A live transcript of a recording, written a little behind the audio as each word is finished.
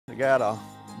I got a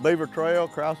beaver trail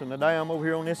crossing the dam over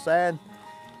here on this side.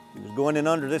 He was going in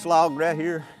under this log right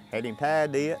here. Had him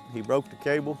tied to it. He broke the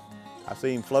cable. I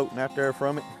see him floating out there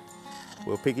from it.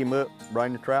 We'll pick him up,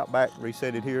 bring the trout back,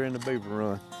 reset it here in the beaver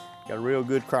run. Got a real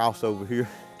good cross over here.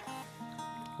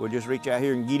 We'll just reach out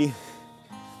here and get him.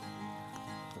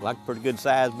 Like a pretty good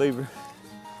sized beaver.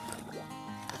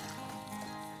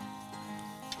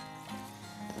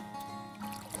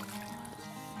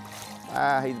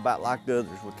 He's about like the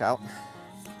others we caught.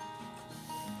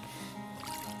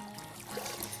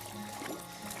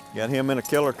 Got him in a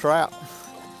killer trap.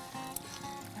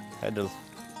 Had the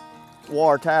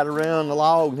wire tied around the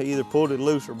log. He either pulled it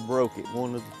loose or broke it,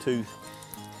 one of the two.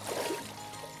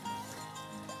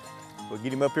 We'll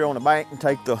get him up here on the bank and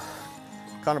take the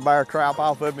conibear trap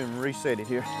off of him and reset it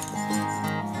here.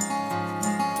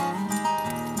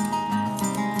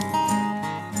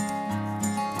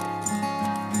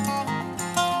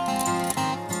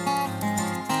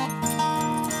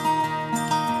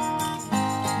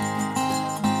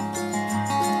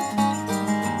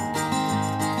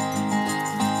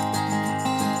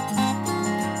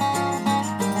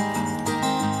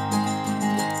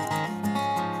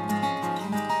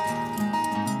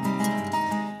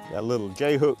 Got a little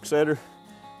J-hook setter,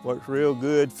 works real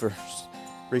good for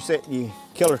resetting your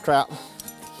killer trout.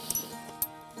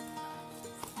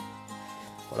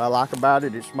 What I like about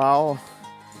it, it's small.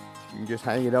 You can just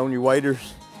hang it on your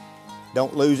waders.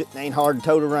 Don't lose it, it ain't hard to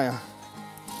tote around.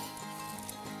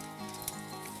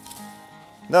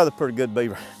 Another pretty good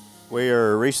beaver. We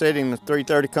are resetting the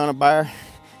 330 conibear.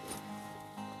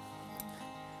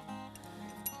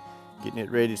 Getting it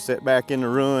ready to set back in the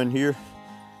run here.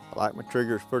 I like my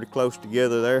triggers pretty close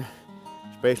together there,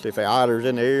 especially if the otter's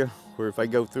in the area, where if they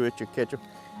go through it, you catch them.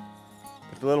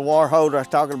 But the little wire holder I was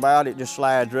talking about, it just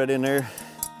slides right in there,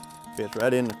 fits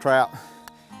right in the trap.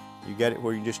 You got it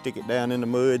where you just stick it down in the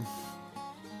mud,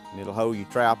 and it'll hold your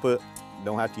trap up. You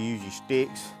don't have to use your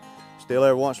sticks. Still,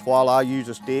 every once in a while, I'll use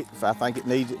a stick if I think it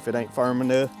needs it, if it ain't firm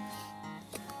enough.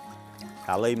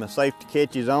 I leave my safety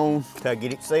catches on till I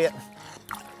get it set.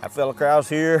 I fell across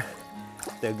here.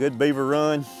 It's a good beaver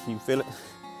run. You can feel it.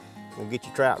 We'll get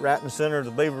your trout right in the center of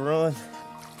the beaver run.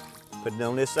 Put it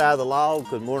on this side of the log,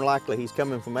 because more than likely he's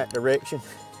coming from that direction.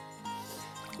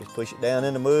 Just push it down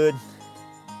in the mud.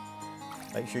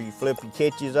 Make sure you flip your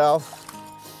catches off.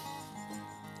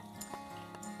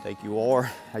 Take your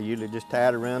wire. I usually just tie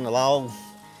it around the log.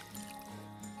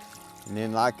 And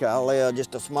then like I'll lay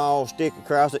just a small stick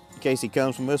across it in case he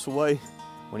comes from this way.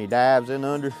 When he dives in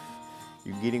under,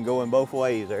 you get him going both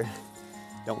ways there.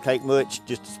 Don't take much,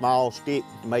 just a small stick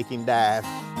to make him dive.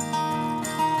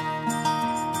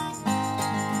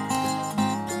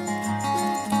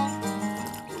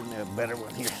 Here's a better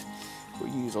one here. We'll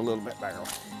use a little bit better one.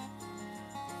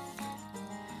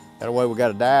 That way we got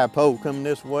a dive pole coming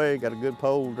this way, got a good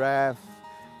pole drive.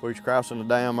 We're just crossing the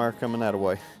dam there coming that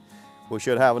way. We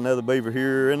should have another beaver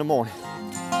here in the morning.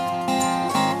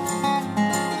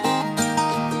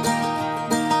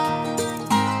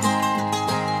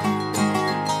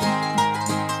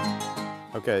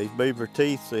 Okay, these beaver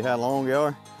teeth, see how long they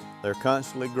are? They're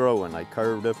constantly growing. They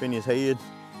curved up in his head.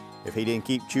 If he didn't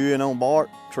keep chewing on bark,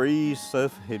 trees,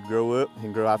 stuff, he'd grow up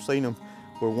and grow. I've seen them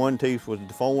where one tooth was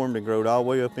deformed and growed all the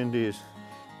way up into his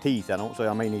teeth.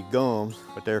 I mean his gums,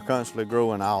 but they're constantly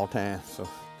growing all the time. So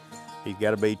he's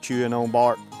got to be chewing on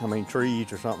bark,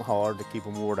 trees or something hard to keep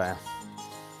them wore down.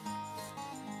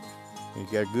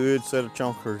 He's got a good set of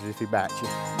chunkers if he bites you.